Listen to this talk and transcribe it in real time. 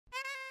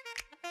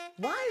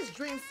Why is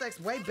dream sex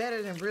way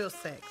better than real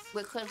sex?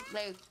 Because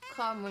they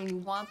come when you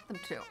want them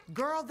to.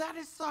 Girl, that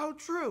is so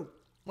true.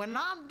 When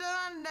I'm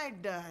done, they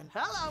done.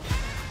 Hello.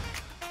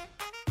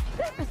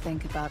 You ever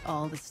think about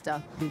all the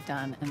stuff we've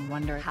done and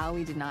wonder how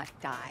we did not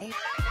die?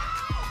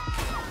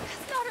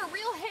 That's not her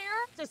real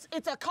hair.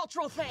 It's a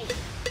cultural thing.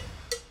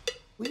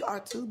 We are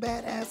two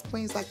badass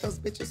queens like those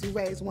bitches who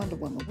raised Wonder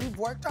Woman. We've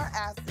worked our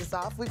asses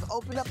off. We've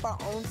opened up our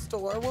own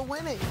store. We're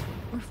winning.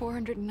 We're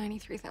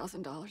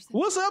 $493,000.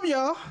 What's up,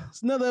 y'all?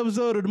 It's another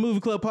episode of the Movie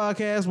Club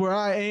Podcast where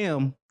I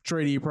am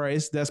Trae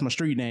Price. That's my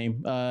street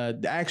name.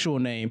 The actual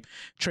name,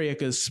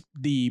 Traeacus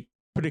the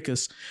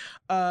Predicus.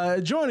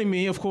 Joining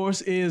me, of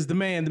course, is the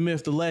man, the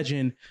myth, the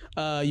legend.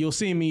 You'll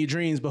see me in your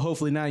dreams, but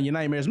hopefully not in your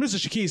nightmares. Mr.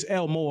 Shakis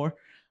L. Moore.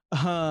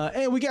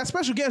 And we got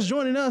special guests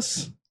joining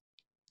us.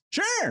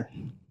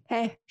 Sharon.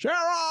 Hey.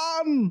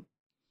 Sharon.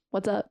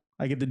 What's up?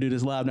 I get to do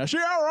this live now.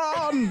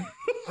 Sharon.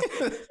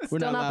 We're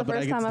not live, the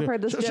first time I've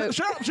heard this joke.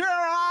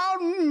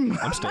 Sharon.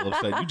 I'm still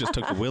upset. You just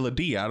took the Willa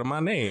D out of my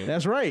name.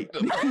 That's right.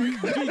 You're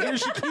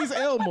Shakis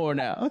Elmore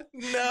now.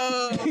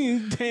 No.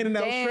 Handing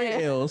out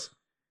straight L's.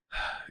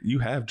 You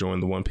have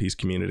joined the One Piece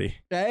community.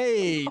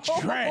 Hey,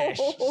 trash.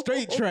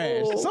 Straight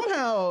trash.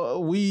 Somehow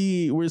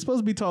we're supposed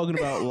to be talking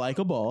about Like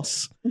a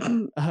Boss.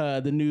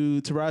 The new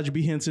Taraji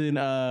B. Henson.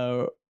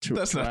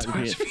 That's not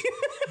Taraji B.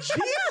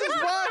 Jesus,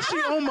 why is she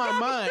on my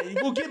mind?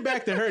 We'll get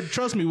back to her.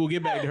 Trust me, we'll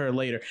get back to her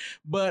later.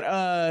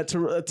 But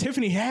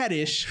Tiffany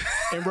Haddish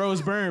in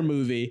Rose Byrne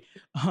movie,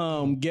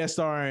 guest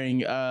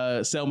starring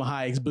Selma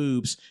Hayek's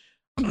boobs.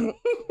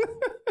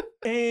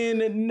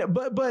 And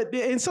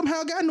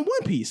somehow got into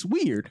One Piece.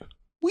 Weird.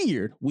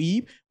 Yeah,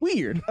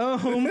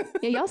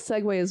 y'all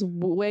segue is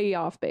way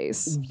off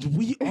base.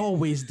 We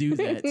always do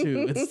that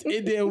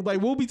too.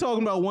 Like we'll be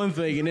talking about one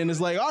thing and then it's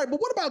like, all right,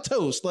 but what about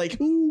toast? Like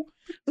who?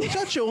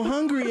 Shut your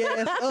hungry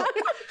ass up.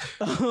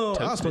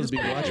 I'm supposed to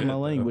be watching my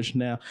language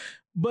now.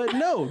 But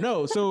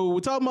no. So we're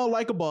talking about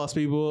Like a Boss,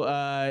 people.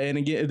 And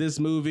again, this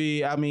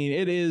movie, I mean,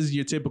 it is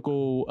your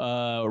typical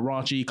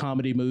raunchy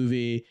comedy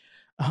movie.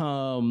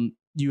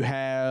 You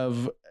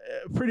have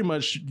pretty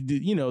much,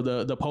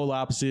 the polar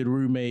opposite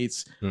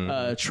roommates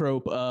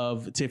trope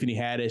of Tiffany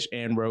Haddish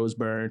and Rose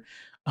Byrne.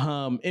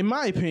 In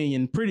my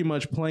opinion, pretty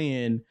much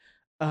playing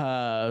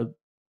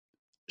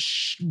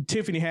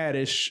Tiffany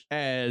Haddish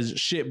as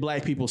shit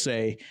black people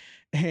say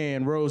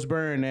and Rose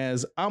Byrne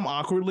as I'm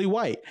awkwardly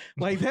white.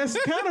 Like that's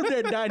kind of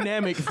their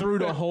dynamic through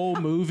the whole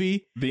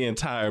movie. The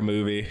entire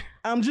movie.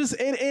 I'm just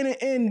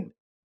and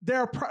there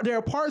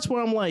are parts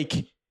where I'm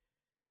like,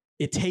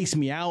 it takes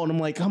me out and I'm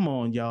like, come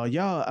on,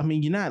 y'all. I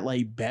mean, you're not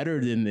like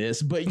better than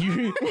this, but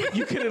you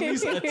could at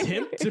least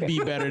attempt to be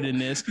better than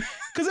this.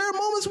 Cause there are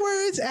moments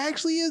where it's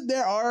actually,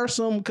 there are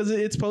some, cause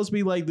it's supposed to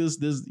be like this,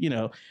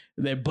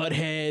 they're butt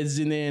heads.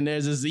 And then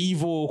there's this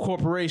evil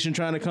corporation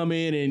trying to come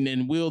in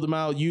and wheel them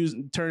out,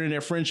 turning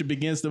their friendship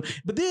against them.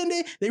 But then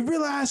they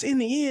realize in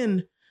the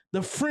end,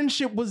 the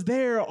friendship was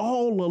there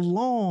all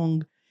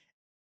along.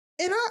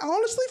 And I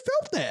honestly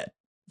felt that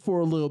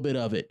for a little bit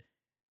of it.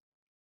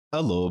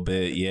 A little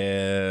bit,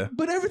 yeah.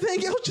 But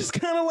everything else just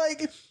kind of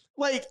like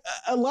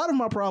a lot of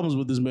my problems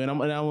with this movie. I'm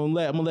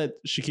gonna let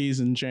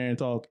Shakis and Sharon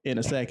talk in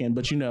a second.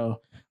 But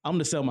I'm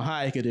the Selma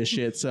Hayek of this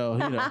shit. So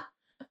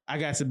I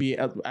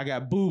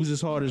got boobs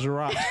as hard as a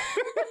rock.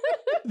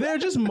 There are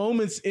just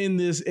moments in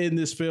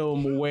this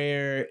film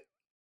where,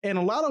 and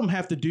a lot of them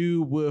have to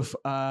do with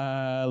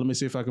let me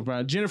see if I can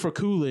find Jennifer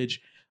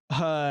Coolidge,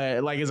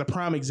 like as a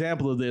prime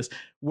example of this,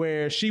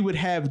 where she would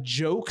have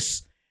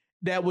jokes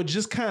that would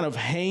just kind of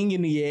hang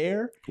in the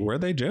air. Were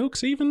they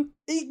jokes even?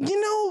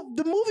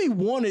 The movie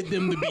wanted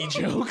them to be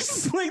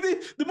jokes. Like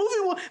the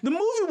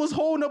movie was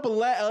holding up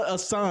a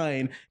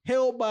sign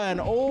held by an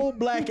old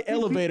black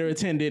elevator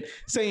attendant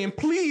saying,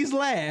 "Please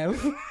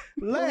laugh,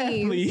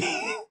 please."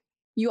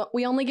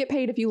 We only get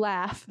paid if you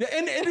laugh.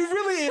 And it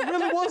really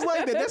was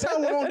like that. That's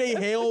how long they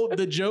held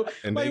the joke.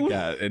 And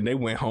they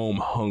went home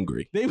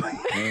hungry.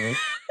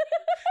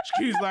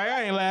 Excuse like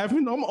I ain't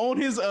laughing. I'm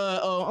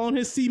on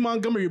his C.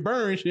 Montgomery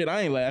Burns shit.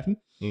 I ain't laughing.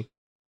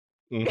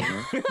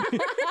 Mm-hmm.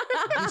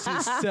 This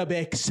is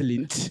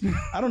sub-excellent.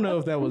 I don't know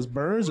if that was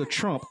Burns or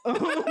Trump.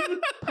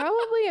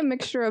 Probably a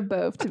mixture of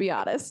both, to be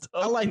honest.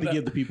 I like to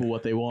give the people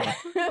what they want.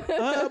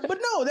 But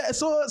no,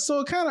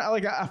 so kind of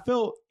like I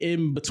felt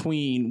in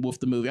between with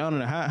the movie. I don't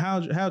know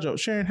how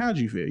Sharon, how'd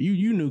you feel?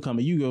 You knew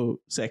coming. You go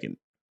second.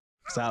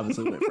 Because I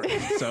obviously went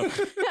first. So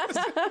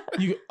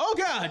you go, oh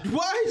God,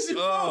 why is it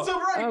so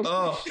bright?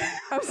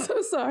 I'm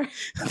so sorry.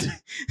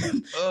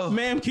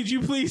 Ma'am, could you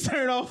please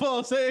turn off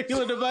all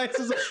cellular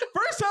devices?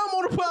 First time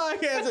on the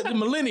podcast at the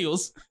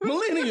millennials.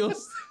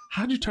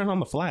 How'd you turn on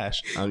the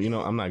flash? I'm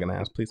not going to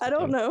ask. Please. I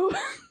don't know.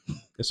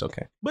 It's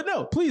okay. But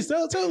no, please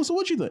tell us. So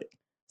what you think?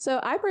 So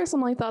I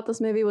personally thought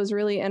this movie was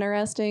really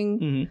interesting.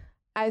 Mm-hmm.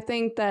 I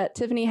think that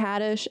Tiffany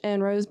Haddish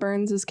and Rose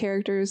Byrne's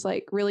characters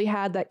really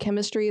had that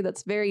chemistry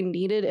that's very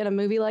needed in a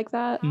movie like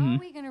that. How are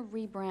we going to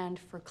rebrand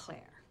for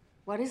Claire?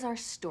 What is our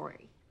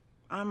story?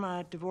 I'm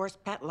a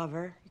divorced pet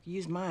lover. You can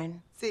use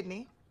mine.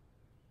 Sydney,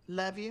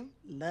 love you.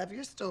 Love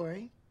your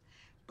story.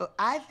 Look,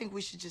 I think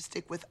we should just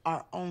stick with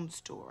our own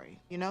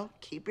story, you know?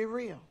 Keep it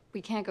real.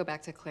 We can't go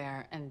back to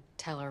Claire and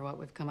tell her what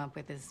we've come up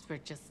with is for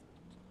just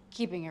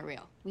keeping it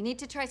real. We need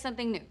to try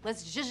something new.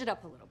 Let's zhuzh it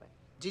up a little bit.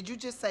 Did you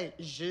just say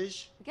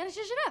zhuzh? We gotta zhuzh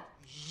it up.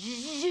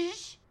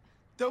 Zhuzh.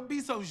 Don't be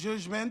so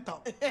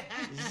judgmental.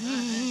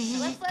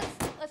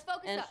 Let's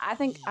focus And up. I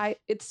think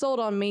it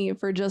sold on me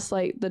for just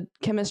like the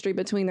chemistry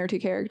between their two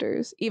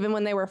characters. Even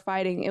when they were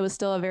fighting, it was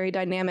still a very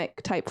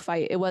dynamic type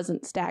fight. It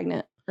wasn't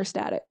stagnant or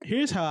static.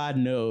 Here's how I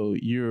know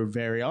you're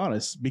very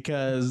honest,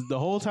 because the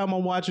whole time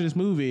I'm watching this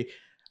movie,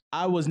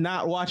 I was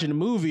not watching the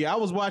movie. I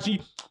was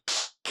watching.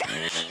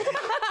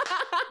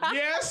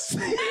 Yes.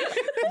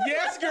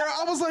 Yes, girl.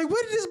 I was like,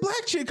 where did this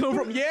black chick come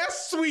from?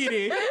 Yes,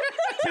 sweetie.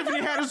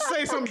 Tiffany had to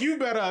say something. You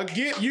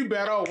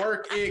better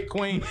work it,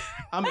 queen.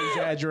 I'm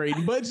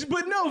exaggerating, but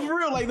no, for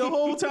real. Like the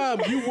whole time,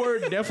 you were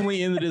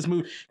definitely into this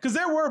movie, because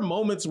there were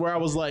moments where I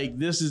was like,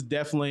 this is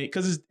definitely,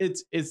 because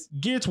it's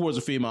geared towards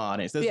a female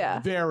audience.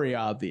 That's very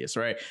obvious,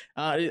 right?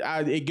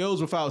 It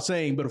goes without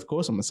saying, but of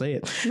course I'm gonna say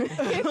it.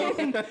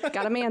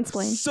 Got a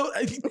mansplain. So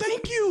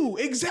thank you.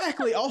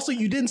 Exactly. Also,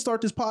 you didn't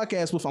start this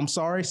podcast with "I'm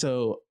sorry,"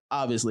 so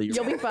obviously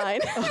You'll be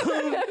fine.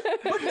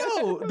 But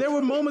no, there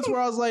were moments where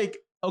I was like,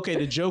 okay,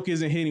 the joke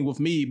isn't hitting with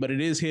me, but it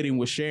is hitting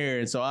with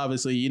Sharon. So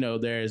obviously, you know,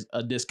 there's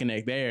a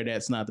disconnect there.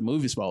 That's not the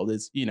movie's fault.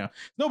 It's, you know,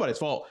 nobody's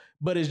fault,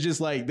 but it's just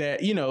like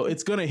that, you know,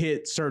 it's going to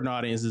hit certain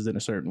audiences in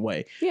a certain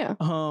way. Yeah.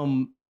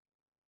 So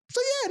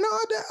yeah, no,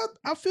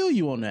 I feel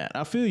you on that.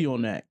 I feel you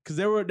on that. Cause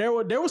there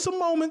were some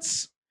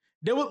moments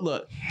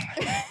look,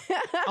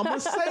 I'm going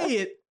to say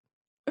it.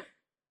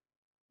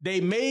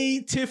 They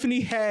made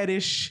Tiffany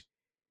Haddish.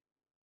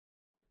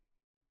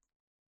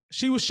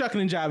 She was shucking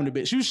and jiving a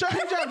bit. She was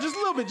shucking and jiving just a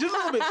little bit. She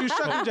was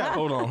shucking and jiving.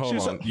 Hold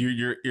on.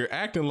 You're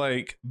acting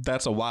like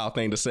that's a wild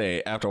thing to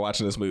say after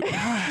watching this movie.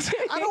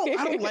 I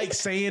don't like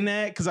saying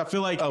that, because I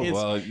feel like it's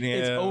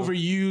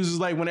overused. It's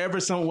like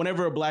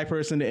whenever a black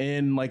person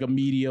in like a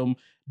medium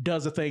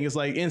does a thing, it's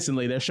like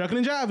instantly they're shucking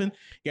and jiving.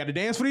 You got to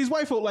dance for these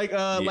white folk, like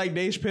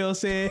Dave Chappelle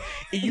said.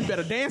 You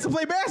better dance and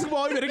play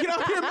basketball. You better get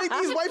out here and make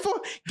these white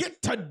folk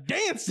get to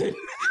dancing.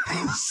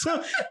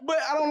 So, but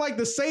I don't like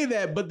to say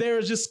that. But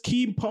there's just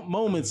key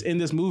moments in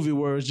this movie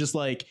where it's just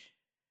like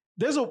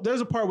there's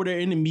a part where they're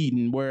in the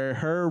meeting where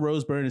her,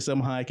 Rose Byrne, and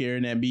Selma Hayek are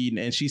in that meeting,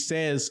 and she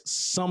says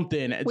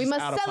something. We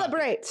must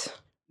celebrate.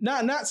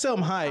 Not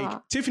Selma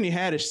Hayek. Tiffany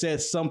Haddish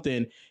says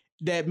something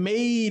that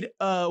made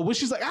when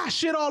she's like,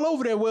 shit all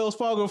over that Wells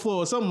Fargo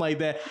floor or something like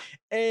that,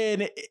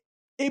 and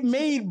it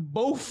made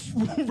both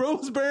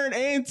Rose Byrne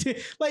and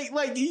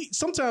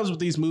sometimes with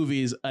these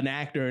movies, an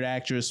actor and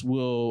actress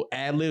will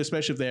ad lib,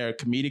 especially if they're a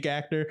comedic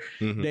actor.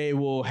 Mm-hmm. They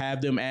will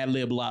have them ad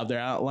lib live their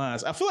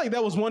outlines. I feel like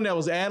that was one that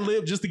was ad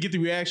lib just to get the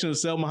reaction of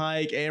Selma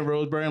Hayek and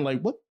Rose Byrne.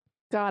 Like, what?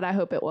 God, I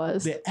hope it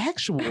was. The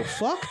actual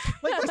fuck?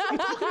 Like, that's what I'm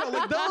talking about.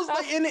 Like, those,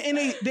 like,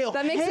 and they'll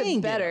that makes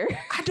it better.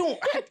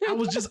 I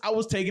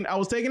was taken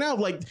out.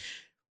 Like,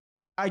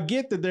 I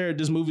get that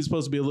this movie's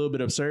supposed to be a little bit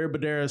absurd,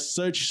 but there are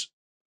such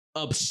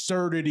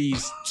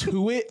absurdities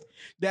to it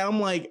that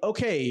I'm like,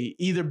 okay,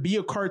 either be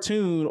a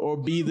cartoon or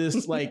be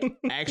this, like,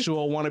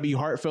 actual wannabe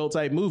heartfelt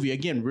type movie.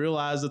 Again,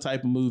 realize the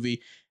type of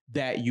movie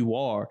that you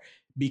are,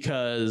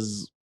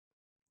 because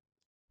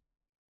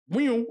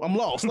I'm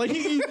lost. Like,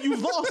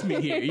 you've lost me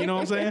here. You know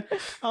what I'm saying?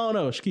 I don't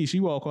know. Shakis,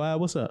 you all quiet.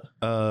 What's up?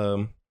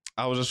 I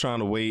was just trying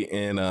to wait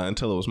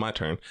until it was my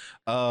turn.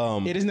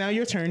 It is now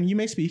your turn. You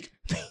may speak.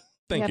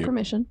 Thank you.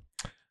 Permission.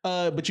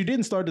 But you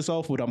didn't start this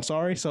off with "I'm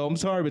sorry," so I'm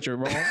sorry, but you're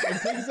wrong.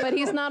 But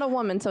he's not a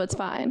woman, so it's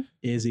fine.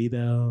 Is he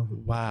though?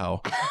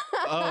 Wow.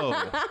 Oh,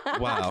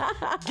 wow.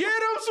 Get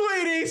him,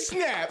 sweetie.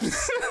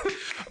 Snaps.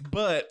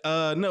 But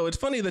no, it's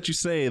funny that you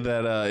say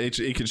that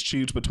it could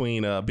choose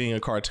between being a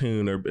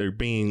cartoon or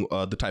being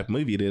the type of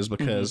movie it is,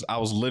 because I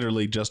was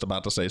literally just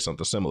about to say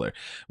something similar.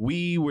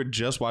 We were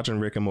just watching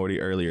Rick and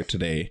Morty earlier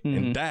today,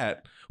 and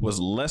that was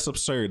less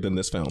absurd than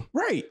this film.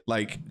 Right.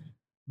 Like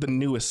the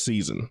newest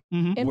season,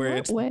 In where what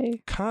it's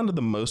way? kind of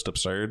the most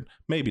absurd,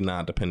 maybe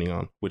not, depending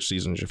on which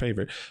season is your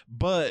favorite,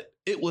 but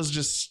it was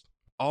just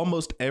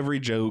almost every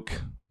joke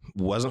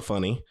wasn't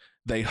funny.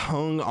 They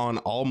hung on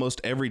almost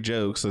every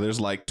joke, so there's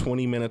like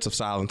 20 minutes of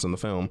silence in the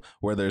film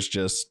where there's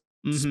just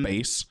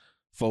space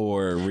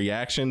for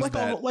reactions, like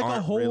that a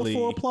aren't hole really,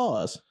 for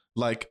applause,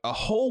 like a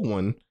whole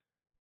one.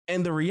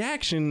 And the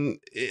reaction,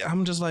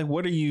 I'm just like,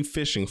 what are you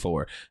fishing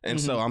for? And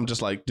so I'm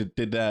just like,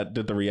 did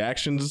the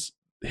reactions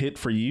hit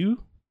for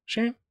you,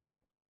 Sharon?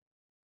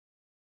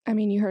 I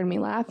mean, you heard me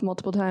laugh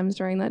multiple times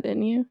during that,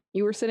 didn't you?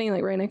 You were sitting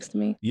like right next to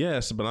me.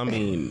 Yes, but I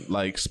mean,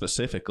 like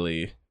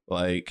specifically,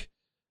 like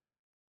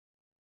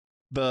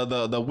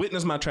the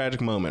witness my tragic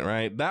moment,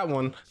 right? That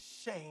one.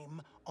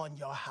 Shame on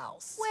your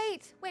house.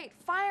 Wait,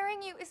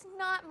 firing you is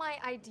not my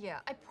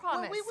idea. I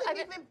promise. Well, we wouldn't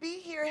even be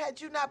here had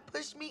you not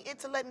pushed me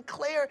into letting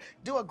Claire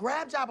do a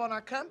grab job on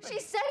our company. She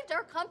saved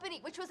our company,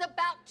 which was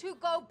about to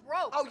go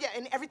broke. Oh, yeah,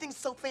 and everything's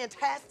so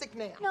fantastic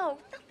now. No,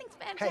 nothing's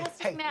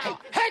fantastic now.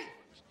 Hey!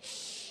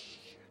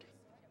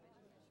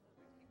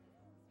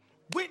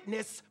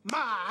 Witness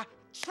my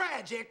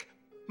tragic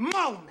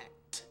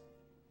moment.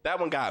 That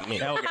one got me.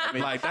 That one got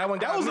me. Like that one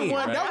got That was me. the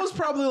one. right? That was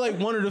probably like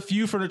one of the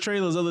few from the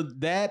trailers. Other than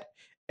that,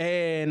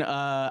 and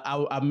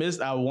I missed.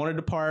 I wanted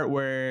the part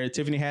where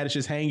Tiffany Haddish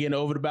is hanging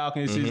over the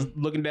balcony. She's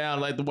looking down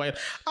like the white.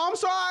 I'm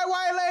sorry,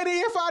 white lady,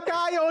 if I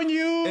die on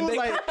you. And they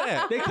like, cut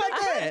that. They cut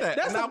that.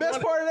 That's And the I best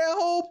wanted- part of that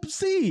whole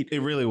scene.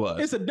 It really was.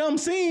 It's a dumb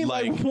scene.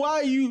 Like, Like- why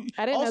are you?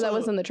 I didn't know that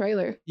was in the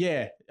trailer.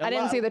 Yeah, I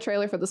didn't see the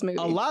trailer for this movie.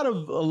 A lot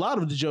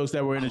of the jokes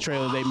that were in the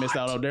trailer they missed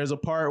out on. There's a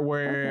part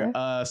where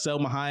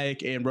Selma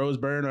Hayek and Rose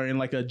Byrne are in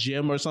like a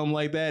gym or something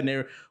like that, and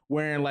they're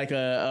wearing like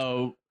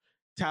a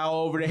towel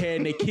over their head,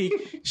 and they kick.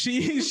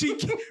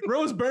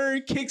 Rose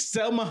Byrne kicks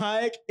Selma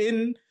Hayek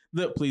in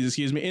the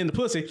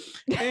pussy,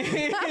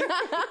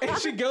 and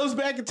she goes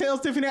back and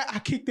tells Tiffany, "I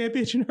kicked that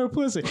bitch in her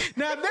pussy."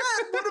 Now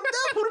that would have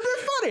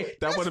been funny.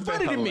 That would have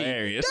been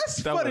hilarious.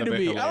 That's funny to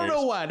me. I don't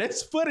know why.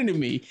 That's funny to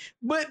me,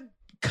 but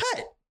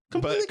cut.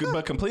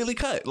 But completely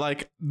cut.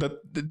 Like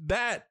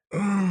that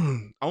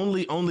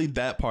only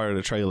that part of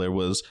the trailer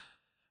was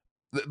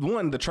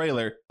the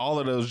trailer. All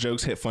of those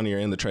jokes hit funnier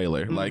in the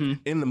trailer. Like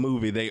in the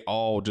movie, they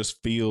all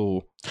just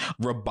feel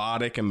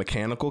robotic and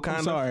mechanical kind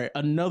of. Sorry,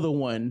 another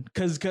one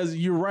because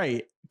you're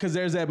right. Because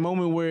there's that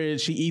moment where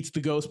she eats the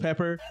ghost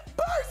pepper.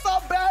 Burn so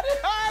bad it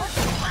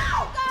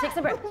hurts. Take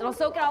some breath. It'll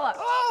soak it all up.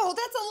 Oh,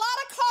 that's a lot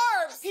of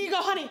carbs. Here you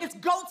go, honey. It's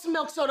goat's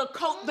milk, so to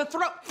coat the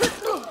throat.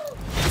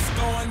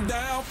 Going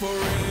down for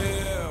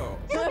real.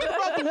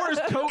 About the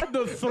worst coat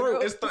the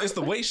throat. It's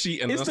the way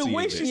she enunciated. It's the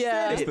way she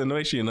said It's it. the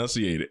way she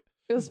enunciated.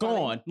 It was funny.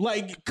 Gone.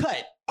 Like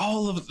cut.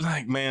 All of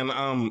like man,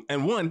 and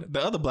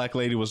the other black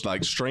lady was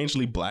like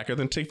strangely blacker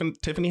than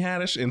Tiffany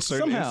Haddish in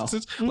certain Somehow.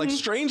 instances, like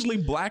strangely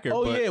blacker.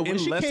 Oh but yeah, when in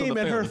she less of came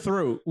the at her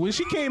film.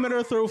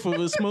 throat,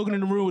 for smoking in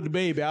the room with the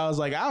baby, I was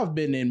like, I've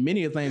been in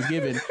many a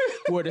Thanksgiving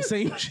where the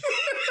same.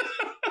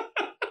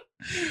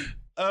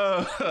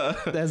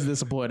 That's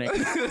disappointing.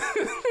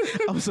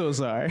 I'm so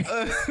sorry.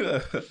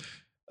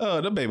 Oh,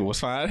 the baby was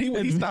fine.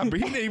 He stopped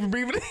breathing. He didn't even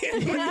breathe it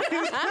in.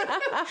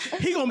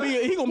 He gonna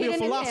be a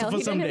philosopher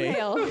someday.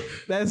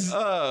 That's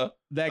that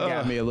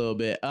got me a little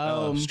bit.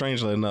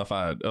 Strangely enough,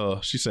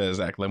 she said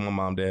exactly like my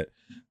mom did.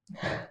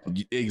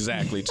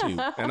 Exactly too,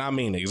 and I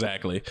mean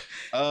exactly.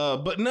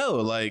 But no,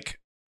 like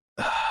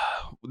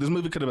this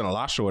movie could have been a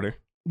lot shorter.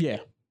 Yeah,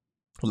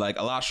 like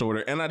a lot shorter,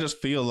 and I just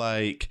feel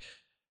like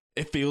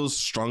it feels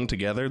strung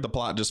together. The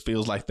plot just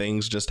feels like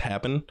things just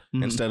happen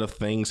instead of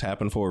things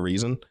happen for a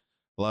reason.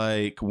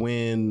 Like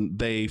when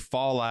they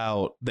fall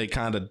out, they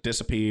kind of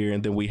disappear,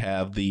 and then we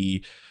have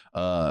the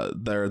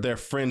their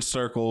friend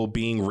circle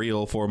being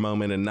real for a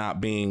moment and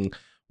not being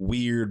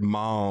weird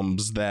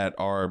moms that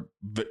are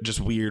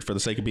just weird for the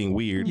sake of being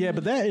weird. Yeah,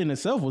 but that in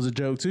itself was a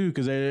joke too,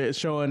 because they're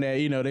showing that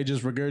they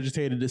just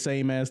regurgitated the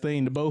same ass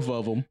thing to both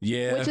of them.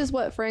 Yeah, Which is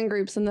what friend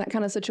groups in that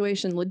kind of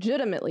situation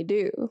legitimately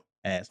do.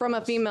 From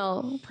a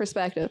female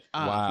perspective.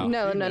 Wow.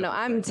 No.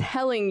 I'm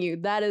telling you,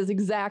 that is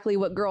exactly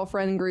what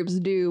girlfriend groups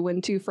do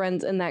when two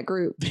friends in that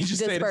group They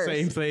just disperse.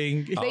 say the same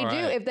thing. They do.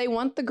 If they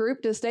want the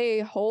group to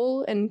stay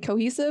whole and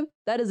cohesive,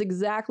 that is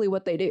exactly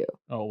what they do.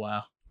 Oh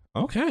wow.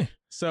 Okay.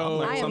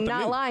 So I am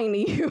not lying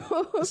to you.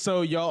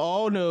 So y'all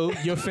all know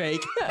you're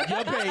fake.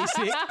 You're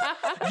basic.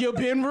 You've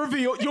been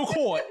revealed. You're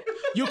caught.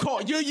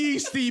 You're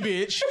yeasty,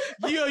 bitch.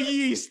 You're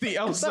yeasty.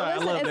 I'm sorry.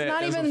 But listen, I love it's that.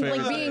 not That's even a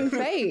like fair- being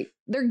fake.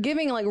 They're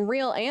giving like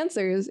real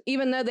answers,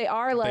 even though they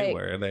are like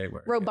they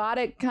were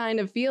robotic kind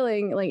of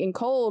feeling, like and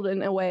cold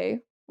in a way,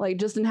 like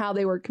just in how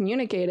they were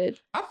communicated.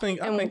 I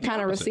think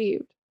kind of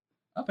received.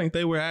 I think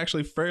they were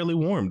actually fairly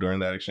warm during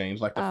that exchange.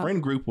 Like the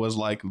friend group was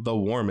like the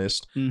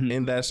warmest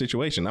in that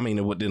situation. I mean,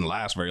 it didn't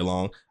last very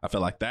long. I feel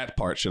like that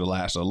part should have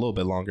lasted a little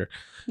bit longer.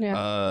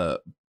 Yeah.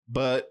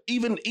 But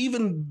even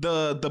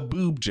the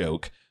boob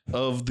joke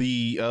of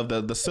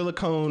the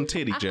silicone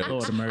titty joke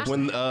Lord have mercy.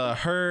 when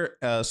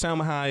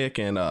Salma Hayek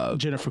and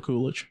Jennifer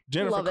Coolidge,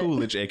 Love it.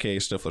 Coolidge, aka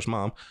Stifler's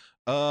mom,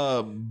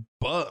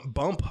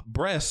 bump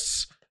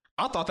breasts.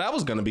 I thought that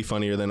was going to be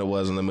funnier than it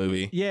was in the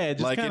movie. Yeah, it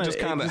just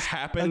kinda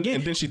happened, again,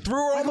 and then she threw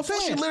her on the floor.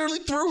 She literally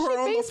threw her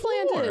on the floor.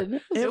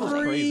 Face-planted. It was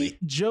every crazy.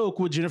 joke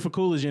with Jennifer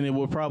Coolidge in it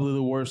were probably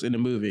the worst in the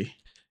movie.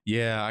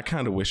 Yeah, I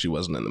kind of wish she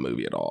wasn't in the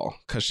movie at all,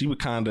 because she would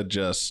kind of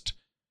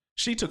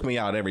she took me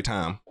out every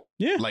time.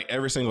 Yeah, like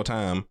every single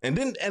time. And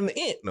then in the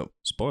end, no,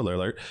 spoiler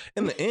alert,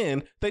 in the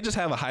end, they just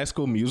have a High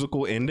School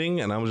Musical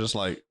ending, and I was just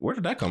like, where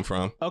did that come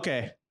from?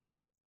 Okay.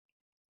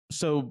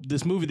 So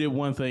this movie did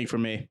one thing for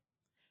me,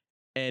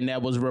 and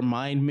that was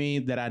remind me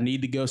that I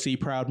need to go see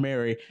Proud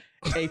Mary,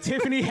 a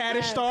Tiffany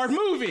Haddish starred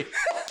movie.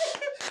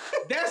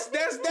 That's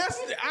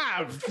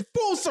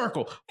full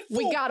circle.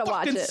 We gotta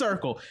watch fucking it.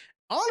 Circle.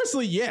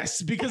 Honestly,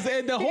 yes, because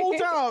the whole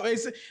time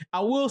I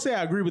will say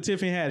I agree with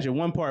Tiffany Haddish in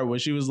one part where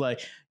she was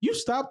like, "You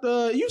stopped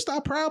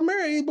Proud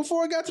Mary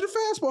before I got to the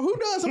fast part. Who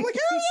does?" I'm like,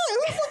 "Hell yeah,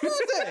 who the fuck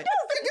does that?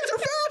 Get to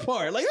the fast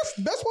part. Like that's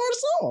the best part of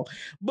the song."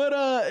 But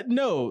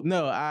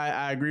no,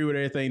 I agree with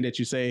everything that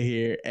you say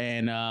here,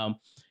 and I'm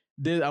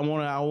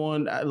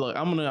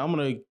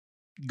gonna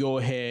go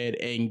ahead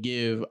and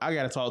I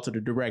gotta talk to the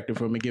director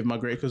for me, give my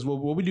grade, because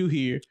what we do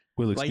here,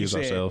 We'll like you excuse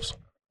said, ourselves.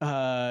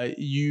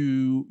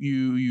 you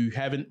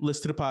haven't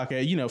listened to the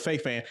podcast,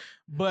 fake fan,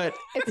 but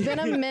It's been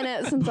a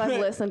minute since I've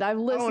listened. I've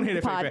listened to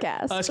the fake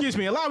fan. podcast. Excuse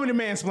me, allow me to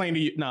mansplain to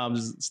you. No, I'm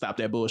just stop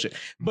that bullshit.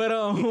 But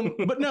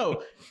but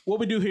no, what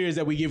we do here is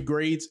that we give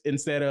grades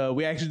instead of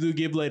we actually do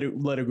give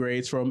letter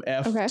grades from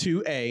F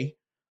to A.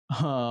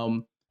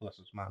 Pluses,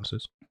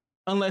 minuses.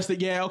 Unless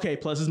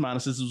pluses,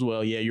 minuses as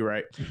well. Yeah, you're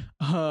right.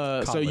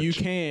 So you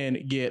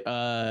can get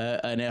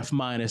an F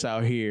minus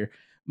out here,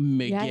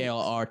 Miguel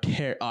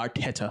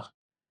Arteta.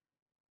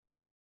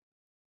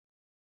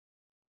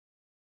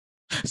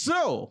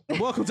 So,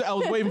 welcome to. I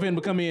was waiting for him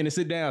to come in and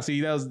sit down. See,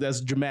 that's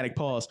a dramatic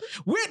pause.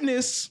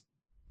 Witness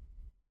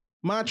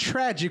my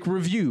tragic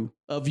review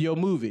of your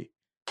movie,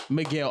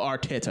 Miguel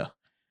Arteta.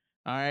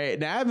 All right.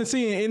 Now I haven't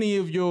seen any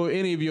of your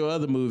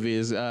other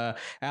movies,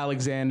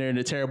 Alexander and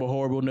the Terrible,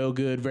 Horrible, No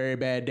Good, Very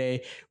Bad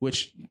Day,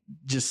 which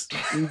just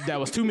that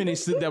was too many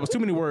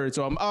words.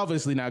 So I'm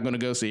obviously not going to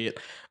go see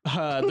it.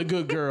 The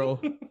Good Girl,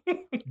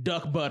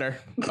 Duck Butter.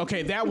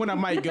 Okay, that one I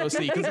might go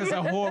see because it's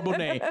a horrible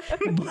name,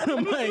 but I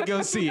might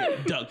go see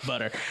it. Duck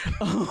Butter.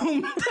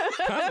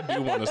 I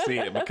do want to see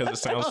it because it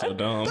sounds so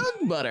dumb. Duck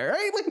Butter,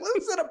 right? Like,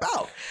 what's it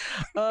about?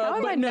 How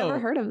have I never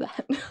heard of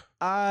that?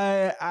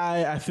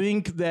 I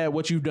think that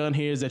what you've done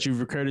here is that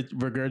you've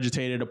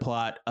regurgitated a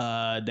plot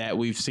that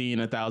we've seen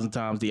 1,000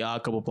 times. The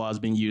Odd Couple plot has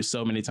been used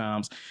so many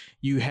times.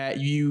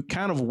 You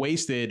kind of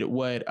wasted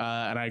what,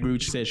 and I agree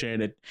with you said,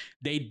 Sharon, that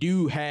they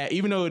do have,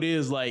 even though it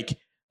is like,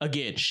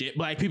 again, shit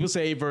black people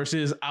say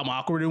versus I'm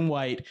awkward and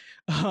white.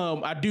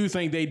 I do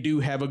think they do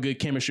have a good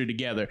chemistry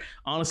together.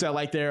 Honestly, I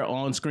like their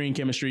on-screen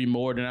chemistry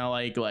more than I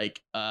like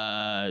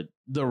The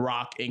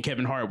Rock and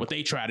Kevin Hart, what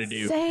they try to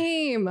do.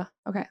 Same.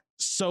 Okay.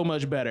 So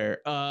much better.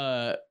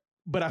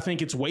 But I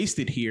think it's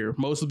wasted here,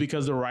 mostly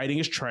because the writing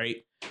is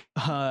trite.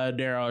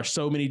 There are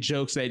so many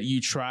jokes that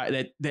you try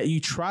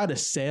to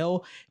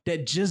sell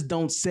that just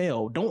don't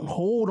sell. Don't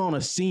hold on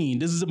a scene.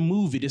 This is a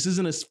movie. This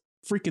isn't a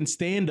freaking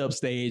stand-up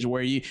stage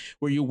where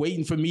you're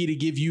waiting for me to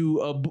give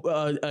you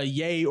a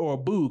yay or a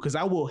boo, because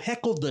I will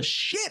heckle the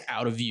shit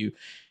out of you.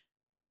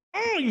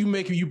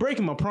 You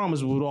breaking my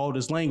promise with all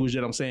this language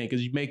that I'm saying,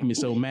 because you're making me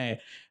so mad.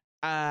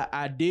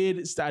 I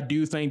do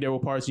think there were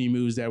parts of your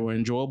movies that were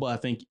enjoyable. I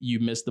think you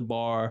missed the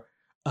bar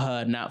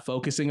not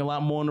focusing a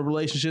lot more on the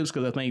relationships,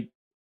 because I think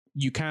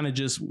you kind of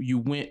you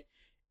went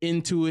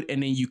into it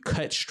and then you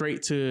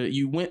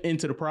went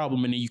into the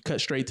problem and then you cut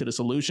straight to the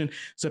solution.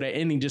 So that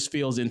ending just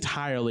feels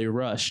entirely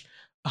rushed.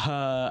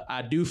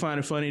 I do find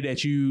it funny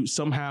that you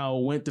somehow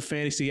went to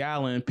Fantasy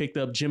Island, picked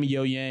up Jimmy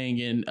O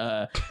Yang and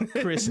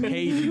Chris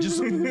Hayden,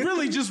 just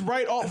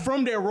right off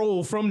from their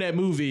role from that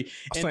movie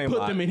and same put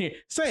lot. them in here.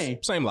 Same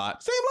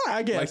lot,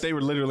 I guess. Like they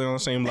were literally on the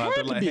same lot.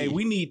 They're like, hey,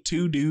 we need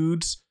two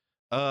dudes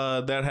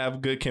that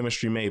have good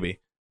chemistry. Maybe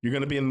you're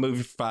gonna be in the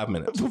movie for 5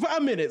 minutes. For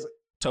 5 minutes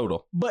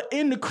total. But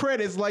in the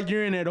credits, like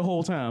you're in there the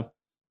whole time.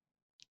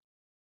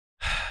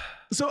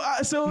 So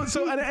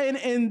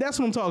and that's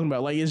what I'm talking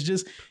about. Like, it's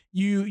just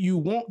you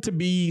want to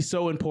be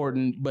so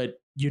important,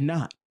 but you're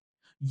not.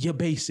 You're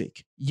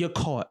basic. You're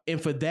caught, and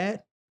for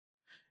that,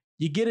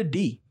 you get a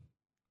D.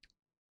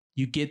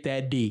 You get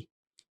that D.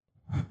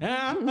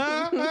 I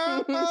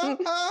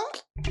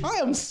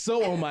am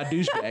so on my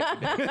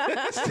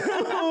douchebag.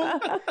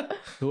 So,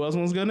 who else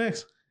wants to go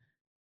next?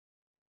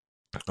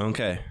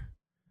 Okay.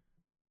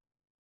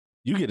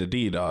 You get a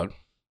D, dog.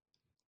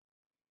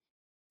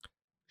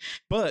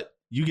 But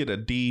you get a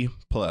D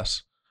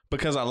plus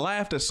because I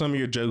laughed at some of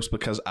your jokes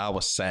because I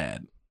was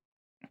sad.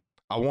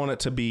 I want it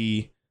to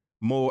be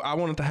more, I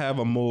want it to have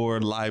a more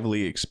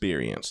lively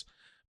experience.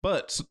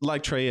 But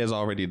like Trae has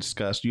already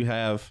discussed, you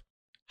have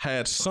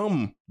had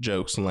some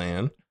jokes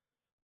land,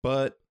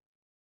 but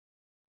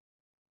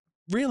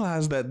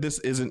realize that this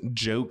isn't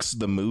Jokes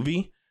the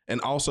movie, and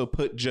also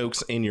put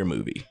jokes in your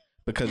movie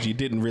because you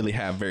didn't really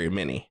have very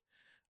many.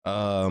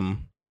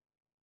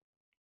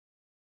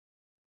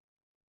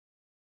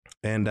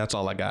 And that's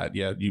all I got.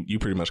 Yeah, you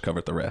pretty much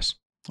covered the rest.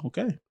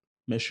 Okay.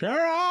 Miss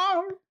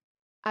Sharon.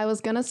 I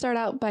was going to start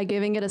out by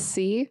giving it a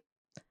C,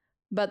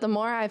 but the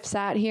more I've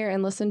sat here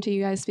and listened to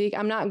you guys speak,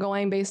 I'm not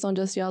going based on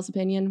just y'all's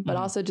opinion, but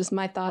also just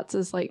my thoughts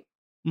as like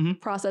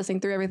processing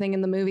through everything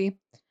in the movie.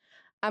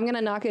 I'm going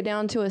to knock it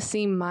down to a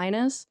C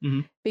minus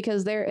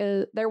because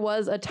there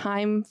was a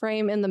time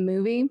frame in the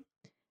movie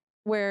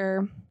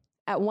where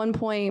at one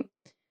point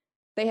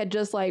they had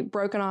just like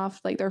broken off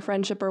like their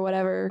friendship or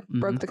whatever,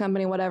 broke the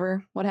company,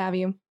 whatever, what have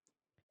you.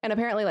 And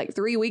apparently like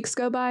 3 weeks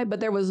go by, but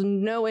there was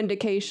no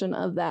indication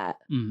of that.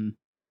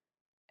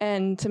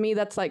 And to me,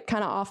 that's like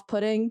kind of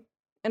off-putting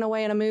in a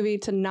way in a movie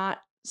to not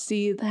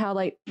see how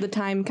like the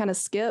time kind of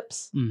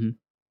skips.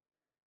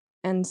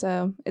 And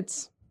so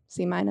it's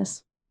C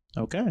minus.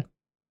 Okay.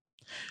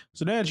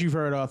 So now that you've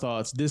heard our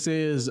thoughts, this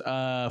is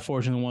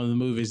fortunately one of the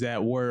movies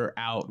that were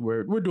out.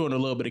 We're doing a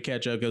little bit of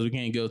catch up because we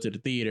can't go to the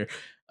theater.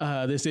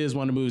 This is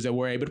one of the movies that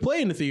we're able to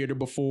play in the theater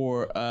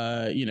before,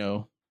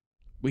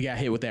 we got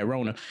hit with that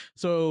Rona.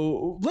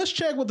 So let's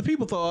check what the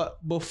people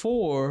thought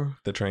before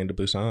The Train to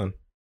Busan.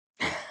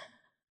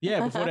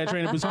 Yeah, before that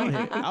Train to Busan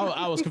hit.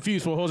 I was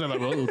confused for a whole time.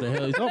 Like, well, what the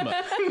hell are you talking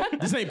about?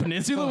 This ain't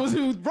Peninsula. Was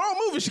wrong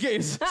movie,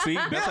 Shakis. See,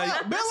 that's how you,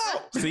 bail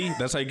out. See,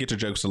 that's how you get your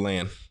jokes to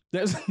land.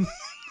 That's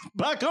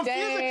by confusing.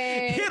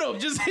 Hit him.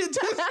 Just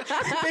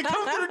they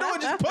come through the door,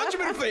 just punch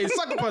him in the face,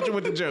 sucker punch him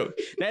with the joke.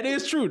 That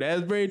is true. That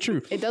is very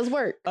true. It does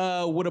work.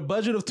 With a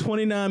budget of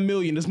 $29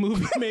 million, this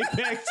movie made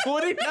back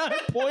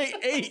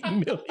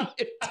 $29.8 million.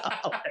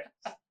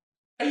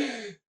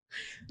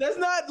 That's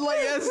not like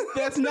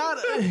that's not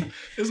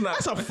It's not.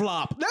 that's a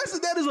flop.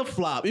 That is a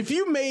flop. If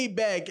you made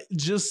back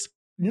just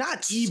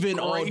not even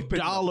a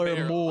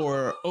dollar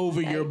more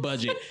over your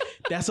budget,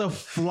 that's a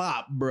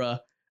flop, bruh.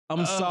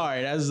 I'm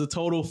sorry, that is a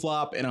total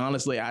flop, and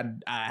honestly, I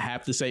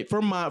have to say,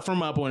 from my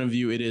point of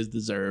view, it is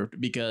deserved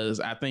because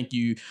I think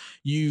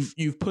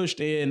you've pushed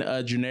in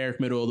a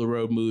generic middle of the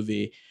road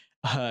movie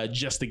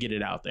just to get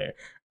it out there.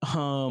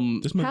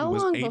 This movie How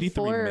was long 83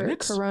 before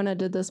minutes. Corona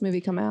did this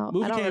movie come out?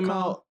 Movie I don't came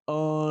recall. out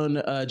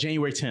on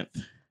January 10th.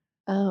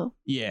 Oh,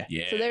 Yeah.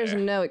 so there's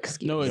no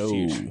excuse. No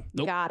excuse.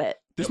 Nope. Got it.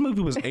 This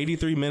movie was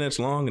 83 minutes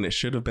long, and it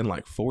should have been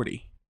like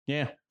 40.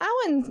 Yeah.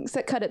 I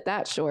wouldn't cut it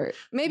that short.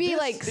 Maybe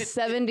like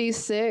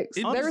 76.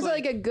 There was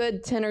like a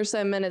good 10 or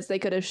so minutes they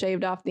could have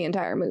shaved off the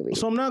entire movie.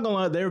 So I'm not gonna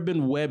lie, there have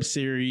been web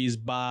series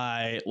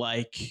by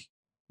like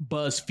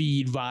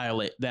BuzzFeed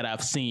Violet that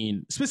I've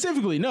seen.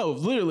 Specifically, no,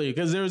 literally,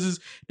 because there's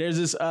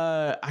this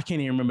I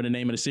can't even remember the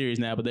name of the series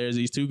now, but there's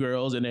these two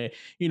girls and they,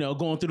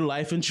 going through the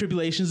life and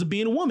tribulations of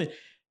being a woman.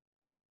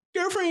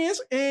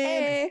 Girlfriends,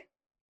 and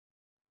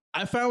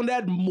I found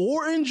that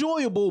more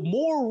enjoyable,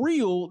 more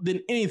real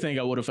than anything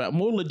I would have found,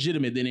 more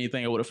legitimate than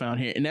anything I would have found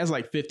here. And that's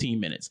like 15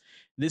 minutes.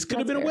 This could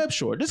have been a web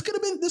short. This could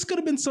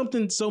have been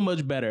something so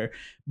much better,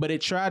 but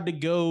it tried to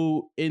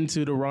go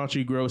into the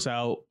raunchy gross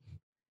out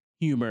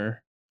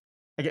humor.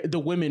 The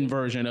women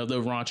version of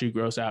the raunchy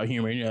gross out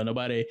humor.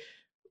 Nobody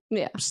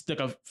stick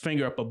a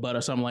finger up a butt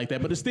or something like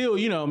that. But it's still,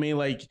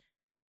 like,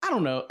 I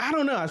don't know.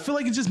 I feel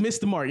like it just missed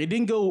the mark. It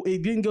didn't go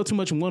too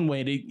much in one way.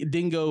 It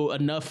didn't go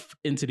enough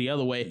into the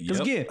other way.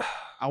 Because again,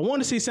 I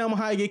want to see Salma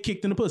Hayek get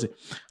kicked in the pussy.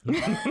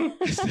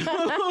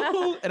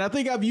 And I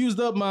think I've used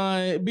up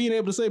my being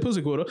able to say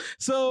pussy quota.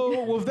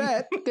 So with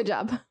that, good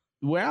job.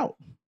 We're out.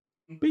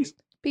 Peace.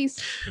 Peace.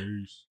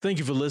 Thank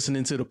you for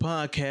listening to the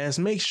podcast.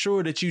 Make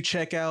sure that you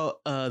check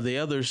out the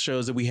other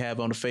shows that we have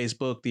on the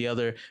Facebook, the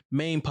other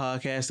main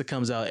podcast that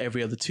comes out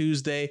every other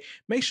Tuesday.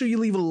 Make sure you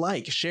leave a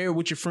like, share it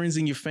with your friends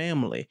and your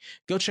family.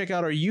 Go check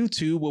out our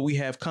YouTube where we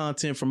have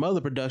content from other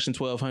Production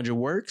 1200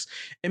 works.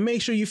 And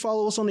make sure you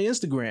follow us on the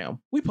Instagram.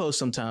 We post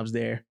sometimes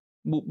there.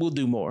 We'll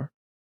do more.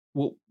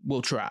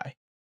 We'll try.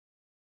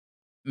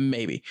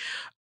 Maybe.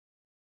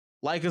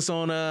 Like us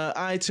on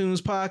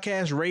iTunes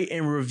podcast, rate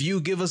and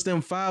review. Give us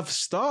them 5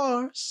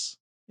 stars.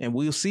 And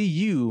we'll see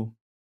you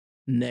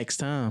next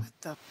time.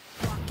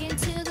 Walk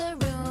into the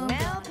room.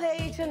 Mel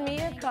Page and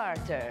Mia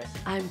Carter.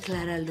 I'm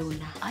Clara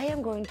Luna. I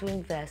am going to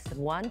invest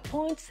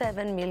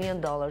 $1.7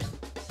 million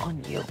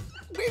on you.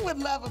 We would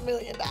love $1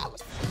 million.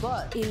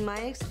 But in my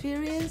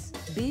experience,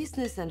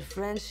 business and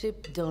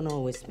friendship don't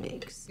always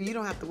mix. You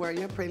don't have to worry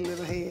your pretty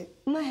little head.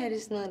 My head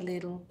is not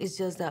little. It's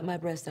just that my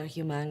breasts are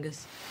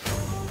humongous.